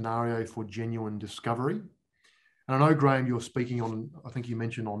the scenario for genuine discovery. And I know, Graham, you're speaking on, I think you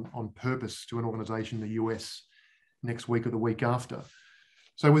mentioned on purpose to an organization in the US next week or the week after.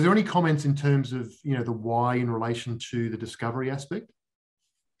 So was there any comments in terms of, the why in relation to the discovery aspect?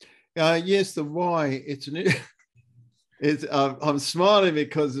 Yes, the why. I'm smiling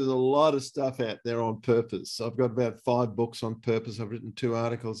because there's a lot of stuff out there on purpose. I've got about 5 books on purpose. I've written 2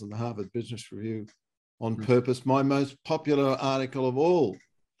 articles in the Harvard Business Review on purpose. My most popular article of all,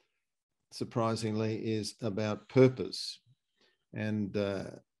 surprisingly, is about purpose. And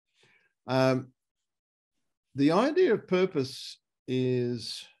the idea of purpose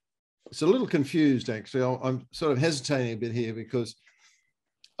it's a little confused, actually. I'm sort of hesitating a bit here because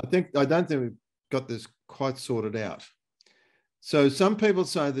I don't think we've got this quite sorted out. So some people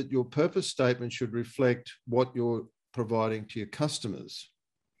say that your purpose statement should reflect what you're providing to your customers.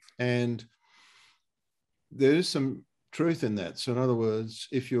 And there is some truth in that. So in other words,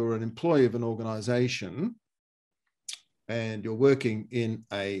 if you're an employee of an organization and you're working in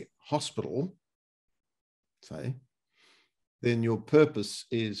a hospital, say, then your purpose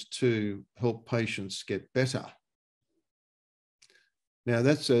is to help patients get better. Now,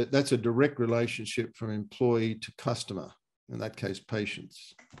 that's a direct relationship from employee to customer, in that case,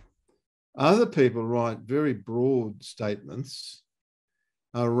 patients. Other people write very broad statements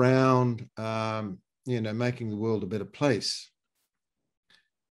around, making the world a better place.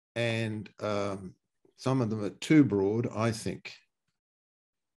 And some of them are too broad, I think.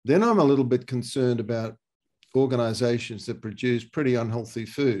 Then I'm a little bit concerned about organizations that produce pretty unhealthy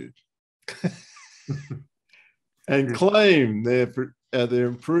food and claim they're they're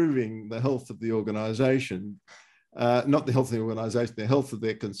improving the health of the organisation, not the health of the organisation, the health of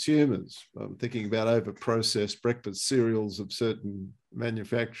their consumers. I'm thinking about over-processed breakfast cereals of certain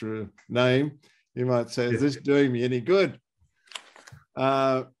manufacturer name. You might say, is this doing me any good?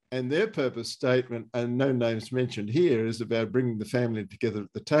 And their purpose statement, and no names mentioned here, is about bringing the family together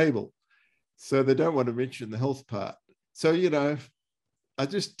at the table. So they don't want to mention the health part. So, you know, I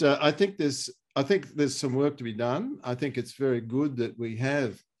think there's some work to be done. I think it's very good that we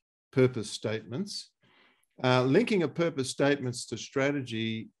have purpose statements. Linking of purpose statements to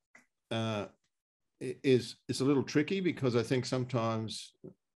strategy is a little tricky, because I think sometimes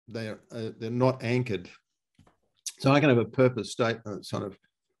they're not anchored. So I can have a purpose statement, sort of,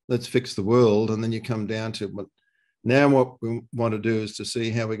 let's fix the world, and then you come down to what we want to do is to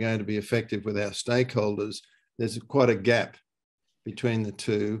see how we're going to be effective with our stakeholders. There's quite a gap between the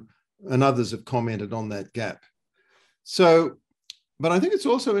two, and others have commented on that gap. So, but I think it's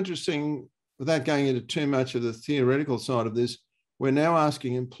also interesting, without going into too much of the theoretical side of this, we're now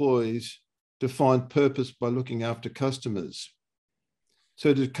asking employees to find purpose by looking after customers.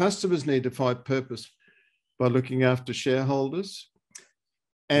 So do customers need to find purpose by looking after shareholders?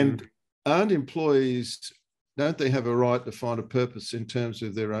 And aren't employees, don't they have a right to find a purpose in terms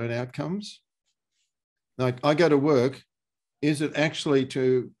of their own outcomes? Like, I go to work, is it actually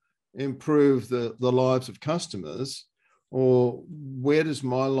to improve the lives of customers, or where does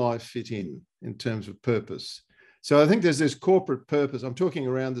my life fit in terms of purpose? So I think there's this corporate purpose. I'm talking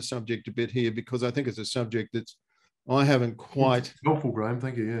around the subject a bit here because I think it's a subject that's I haven't quite... It's helpful, Graham.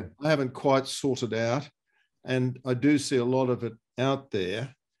 Thank you, yeah. I haven't quite sorted out, and I do see a lot of it out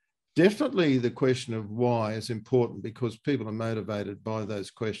there. Definitely the question of why is important, because people are motivated by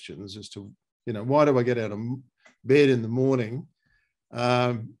those questions as to, you know, why do I get out of bed in the morning?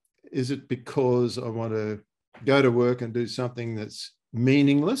 Is it because I want to go to work and do something that's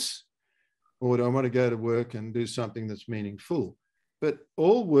meaningless, or do I want to go to work and do something that's meaningful? But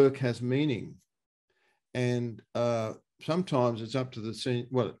all work has meaning, and sometimes it's up to the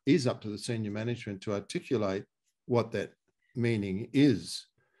it is up to the senior management to articulate what that meaning is.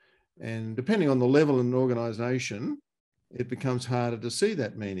 And depending on the level in an organisation, it becomes harder to see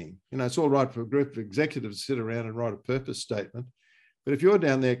that meaning. You know, it's all right for a group of executives to sit around and write a purpose statement, but if you're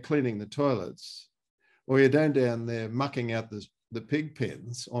down there cleaning the toilets, or you're down there mucking out the pig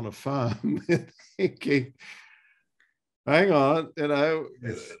pens on a farm, thinking, hang on, you know,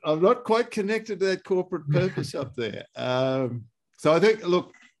 yes, I'm not quite connected to that corporate purpose up there. So I think,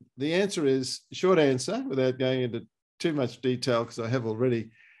 look, the answer is, short answer, without going into too much detail, because I have already,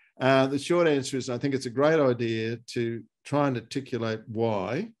 the short answer is I think it's a great idea to try and articulate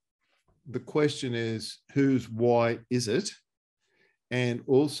why. The question is, whose why is it? And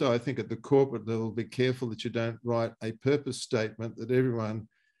also, I think at the corporate level, be careful that you don't write a purpose statement that everyone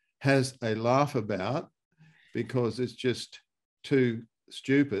has a laugh about, because it's just too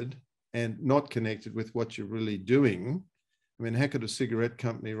stupid and not connected with what you're really doing. I mean, how could a cigarette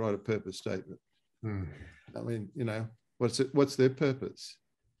company write a purpose statement? I mean, you know, what's their purpose?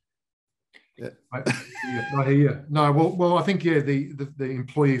 Yeah. I hear you. No, well, I think, yeah, the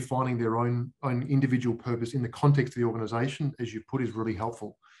employee finding their own individual purpose in the context of the organisation, as you put, is really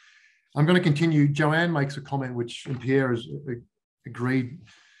helpful. I'm going to continue. Joanne makes a comment which, and Pierre has agreed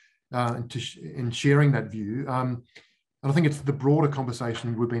in sharing that view. And I think it's the broader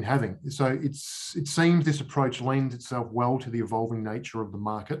conversation we've been having. So it seems this approach lends itself well to the evolving nature of the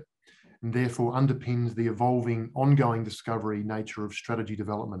market, and therefore underpins the evolving, ongoing discovery nature of strategy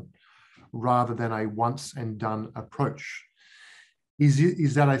development, rather than a once and done approach.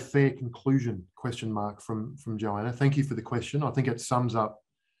 Is that a fair conclusion? Question mark from Joanna. Thank you for the question. I think it sums up.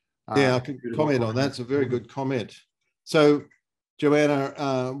 Yeah, I can comment on that. It's a very good comment. So,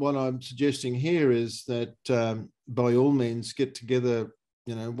 Joanna, what I'm suggesting here is that by all means get together,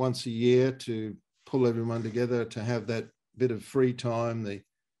 you know, once a year to pull everyone together to have that bit of free time,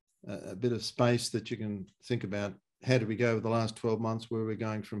 a bit of space that you can think about how do we go over the last 12 months, where we're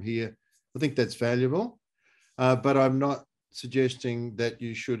going from here. I think that's valuable, but I'm not suggesting that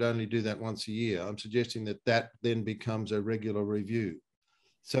you should only do that once a year. I'm suggesting that that then becomes a regular review.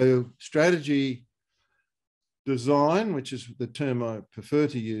 So strategy design, which is the term I prefer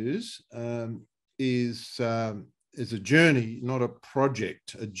to use, is a journey, not a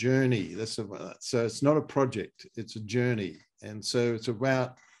project. A journey. So it's not a project; it's a journey, and so it's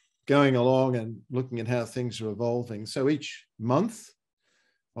about going along and looking at how things are evolving. So each month,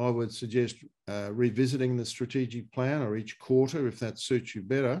 I would suggest revisiting the strategic plan, or each quarter, if that suits you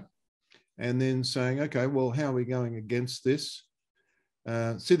better, and then saying, okay, well, how are we going against this?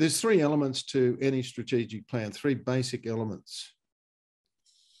 See, there's three elements to any strategic plan, three basic elements.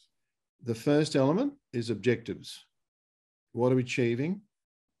 the first element is objectives. What are we achieving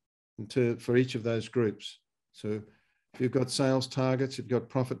for each of those groups? So if you've got sales targets, if you've got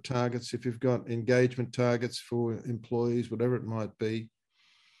profit targets, if you've got engagement targets for employees, whatever it might be,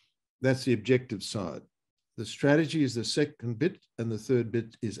 that's the objective side. The strategy is the second bit, and the third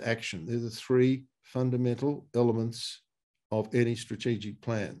bit is action. They're the three fundamental elements of any strategic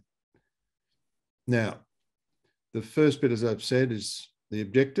plan. Now, the first bit, as I've said, is the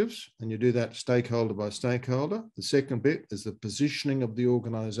objectives, and you do that stakeholder by stakeholder. The second bit is the positioning of the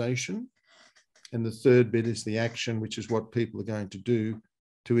organisation. And the third bit is the action, which is what people are going to do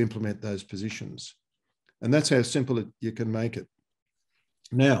to implement those positions. And that's how simple you can make it.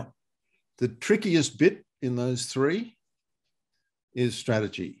 Now, the trickiest bit in those three is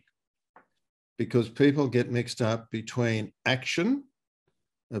strategy, because people get mixed up between action,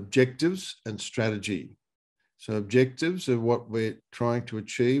 objectives, and strategy. So objectives are what we're trying to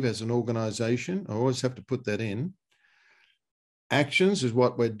achieve as an organisation. I always have to put that in. Actions is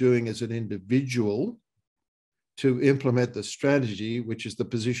what we're doing as an individual to implement the strategy, which is the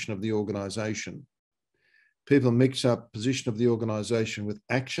position of the organisation. People mix up position of the organisation with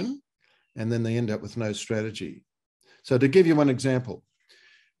action, and then they end up with no strategy. So to give you one example,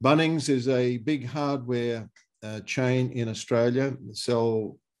 Bunnings is a big hardware chain in Australia.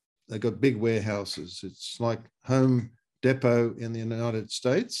 They've got big warehouses. It's like Home Depot in the United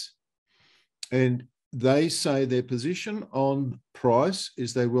States. And they say their position on price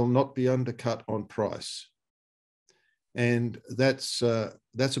is they will not be undercut on price. And that's a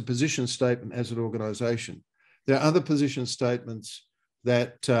position statement as an organisation. There are other position statements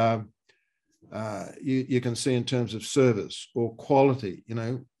that you can see in terms of service or quality. You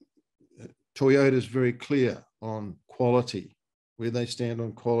know, Toyota is very clear on quality, where they stand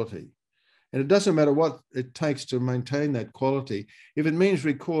on quality. And it doesn't matter what it takes to maintain that quality. If it means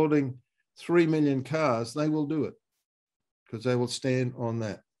recording 3 million cars, they will do it because they will stand on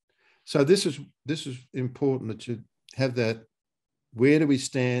that. So this is important that you have that. Where do we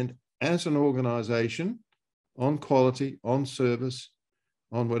stand as an organisation on quality, on service,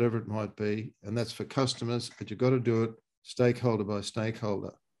 on whatever it might be? And that's for customers, but you've got to do it stakeholder by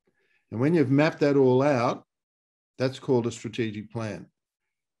stakeholder. And when you've mapped that all out, that's called a strategic plan,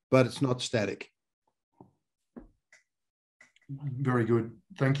 but it's not static. Very good,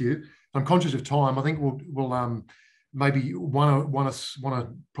 thank you. I'm conscious of time. I think we'll maybe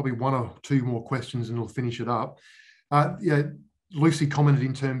probably one or two more questions, and we'll finish it up. Yeah, Lucy commented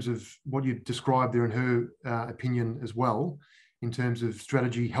in terms of what you described there in her opinion as well, in terms of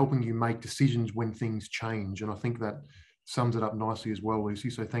strategy helping you make decisions when things change, and I think that sums it up nicely as well, Lucy.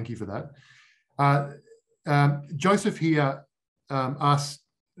 So thank you for that. Joseph here asked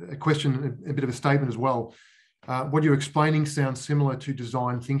a question, a bit of a statement as well. What you're explaining sounds similar to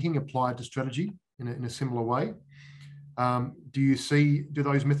design thinking applied to strategy in a similar way. Do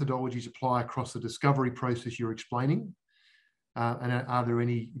those methodologies apply across the discovery process you're explaining? And are there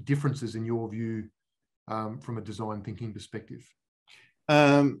any differences in your view from a design thinking perspective?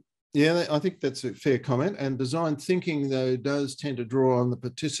 Yeah, I think that's a fair comment. And design thinking, though, does tend to draw on the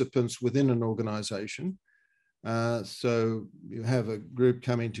participants within an organisation. So you have a group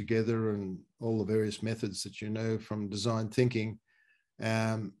coming together and all the various methods that you know from design thinking.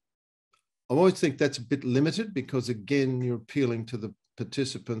 I always think that's a bit limited because, again, you're appealing to the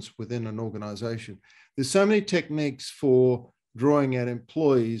participants within an organisation. There's so many techniques for drawing out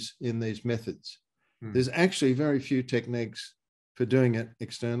employees in these methods. There's actually very few techniques for doing it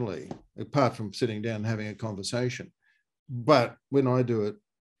externally, apart from sitting down and having a conversation. But when I do it,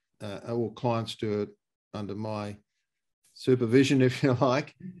 or clients do it under my supervision, if you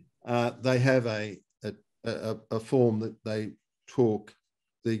like, they have a form that they talk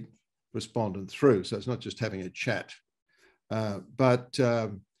the respondent through. So it's not just having a chat. Yeah,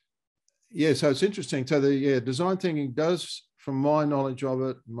 so it's interesting. So design thinking does, from my knowledge of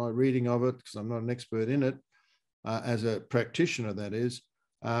it, my reading of it, because I'm not an expert in it, as a practitioner, that is,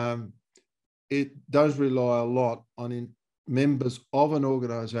 it does rely a lot on members of an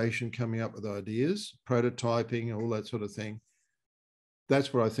organisation coming up with ideas, prototyping, all that sort of thing.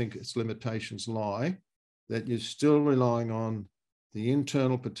 That's where I think its limitations lie, that you're still relying on the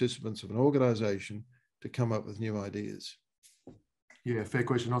internal participants of an organisation to come up with new ideas. Yeah, fair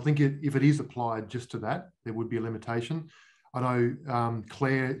question. I think if it is applied just to that, there would be a limitation. I know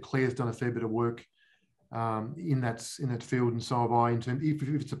Claire's done a fair bit of work in that field, and so have I. In terms, if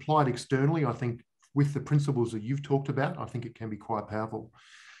it's applied externally, I think with the principles that you've talked about, I think it can be quite powerful.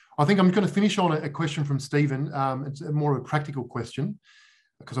 I think I'm going to finish on a question from Stephen. It's more of a practical question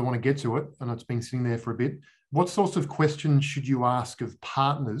because I want to get to it, and it's been sitting there for a bit. What sorts of questions should you ask of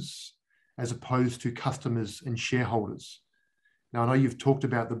partners as opposed to customers and shareholders. Now, I know you've talked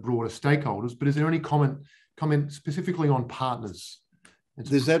about the broader stakeholders, but is there any comment specifically on partners?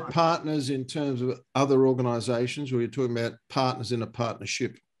 Is that partners in terms of other organisations, or are you talking about partners in a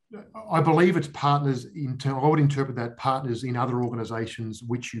partnership? I believe it's partners in terms, I would interpret that partners in other organisations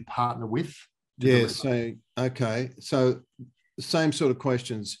which you partner with. Yes. So, okay. So the same sort of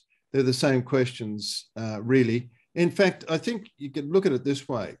questions. They're the same questions, really. In fact, I think you could look at it this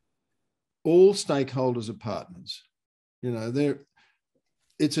way. All stakeholders are partners. You know,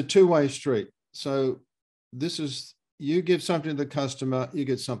 it's a two-way street. So this is, you give something to the customer, you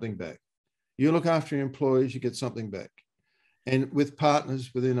get something back. You look after your employees, you get something back. And with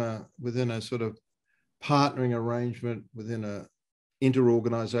partners within a sort of partnering arrangement, within a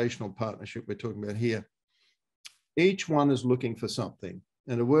inter-organizational partnership we're talking about here, each one is looking for something.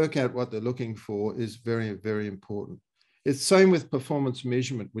 And to work out what they're looking for is very, very important. It's the same with performance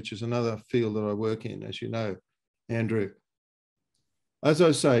measurement, which is another field that I work in, as you know, Andrew. As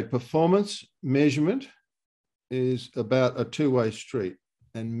I say, performance measurement is about a two-way street,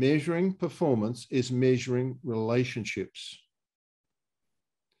 and measuring performance is measuring relationships.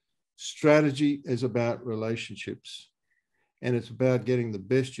 Strategy is about relationships, and it's about getting the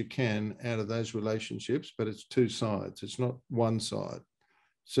best you can out of those relationships, but it's two sides. It's not one side.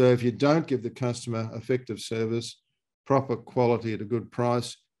 So if you don't give the customer effective service, proper quality at a good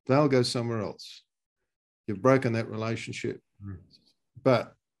price, they'll go somewhere else. You've broken that relationship. Mm.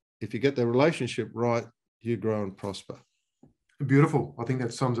 But if you get the relationship right, you grow and prosper. Beautiful. I think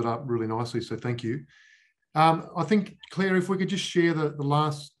that sums it up really nicely. So thank you. I think, Claire, if we could just share the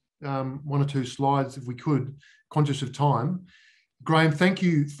last one or two slides, if we could, conscious of time. Graham, thank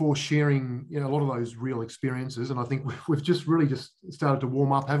you for sharing a lot of those real experiences. And I think we've just started to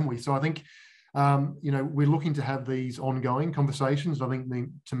warm up, haven't we? So I think, we're looking to have these ongoing conversations. I think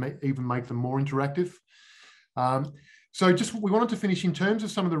even make them more interactive. So we wanted to finish in terms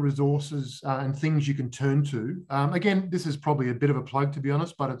of some of the resources and things you can turn to. Again, this is probably a bit of a plug, to be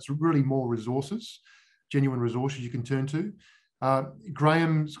honest, but it's really more resources, genuine resources you can turn to.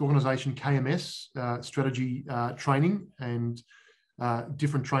 Graham's organisation, KMS, strategy training and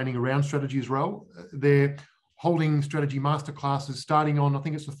different training around strategy as well. They're holding strategy masterclasses starting on, I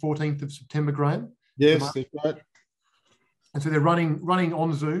think it's the 14th of September, Graham. Yes, that's right. And so they're running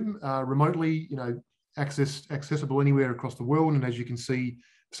on Zoom remotely, accessible anywhere across the world. And as you can see,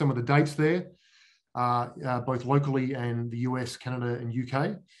 some of the dates there, both locally and the US, Canada, and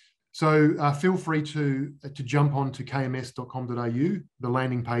UK. So feel free to jump on to kms.com.au. The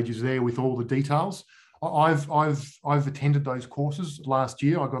landing page is there with all the details. I've attended those courses last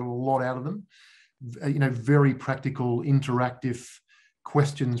year. I got a lot out of them. Very practical, interactive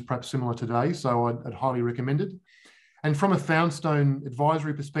questions, perhaps similar today. So I'd highly recommend it. And from a Foundstone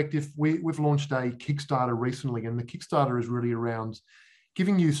advisory perspective, we've launched a Kickstarter recently, and the Kickstarter is really around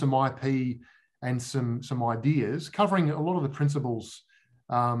giving you some IP and some ideas, covering a lot of the principles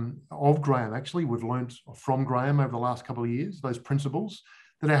of Graham. Actually, we've learned from Graham over the last couple of years, those principles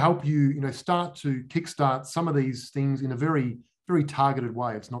that help you, start to kickstart some of these things in a very, very targeted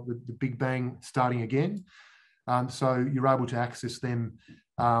way. It's not the big bang starting again. So you're able to access them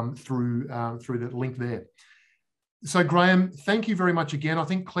through that link there. So Graham, thank you very much again. I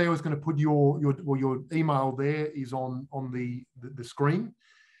think Claire was going to put your email there is on the screen.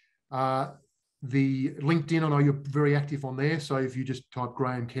 The LinkedIn, I know you're very active on there. So if you just type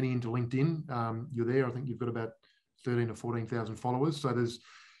Graham Kenny into LinkedIn, you're there. I think you've got about 13 or 14,000 followers. So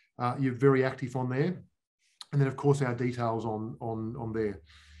you're very active on there. And then of course our details on there,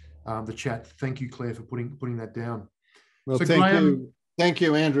 the chat. Thank you, Claire, for putting that down. Well, so thank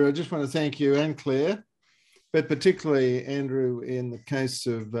you, Andrew. I just want to thank you and Claire, but particularly Andrew in the case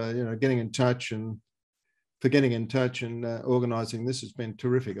of getting in touch and organising this. Has been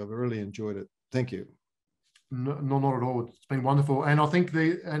terrific. I've really enjoyed it. Thank you. No, not at all. It's been wonderful. And I think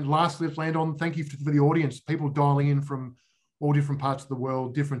lastly, let's land on thank you for the audience, people dialing in from all different parts of the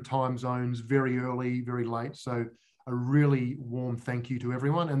world, different time zones, very early, very late. So a really warm thank you to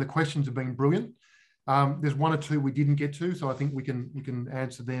everyone. And the questions have been brilliant. There's one or two we didn't get to, so I think we can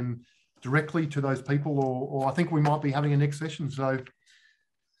answer them directly to those people, or I think we might be having a next session. So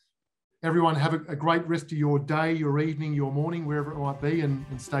everyone have a great rest of your day, your evening, your morning, wherever it might be, and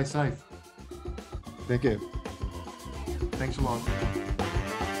stay safe. Thank you. Thanks a lot.